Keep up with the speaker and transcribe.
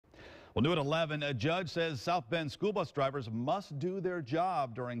Well, new at 11, a judge says South Bend school bus drivers must do their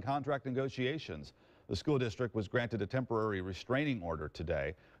job during contract negotiations. The school district was granted a temporary restraining order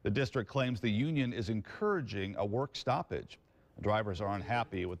today. The district claims the union is encouraging a work stoppage. The drivers are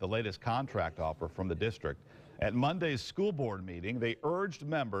unhappy with the latest contract offer from the district. At Monday's school board meeting, they urged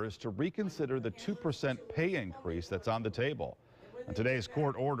members to reconsider the 2% pay increase that's on the table. And today's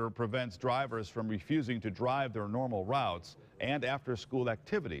court order prevents drivers from refusing to drive their normal routes and after-school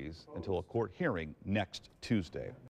activities until a court hearing next Tuesday.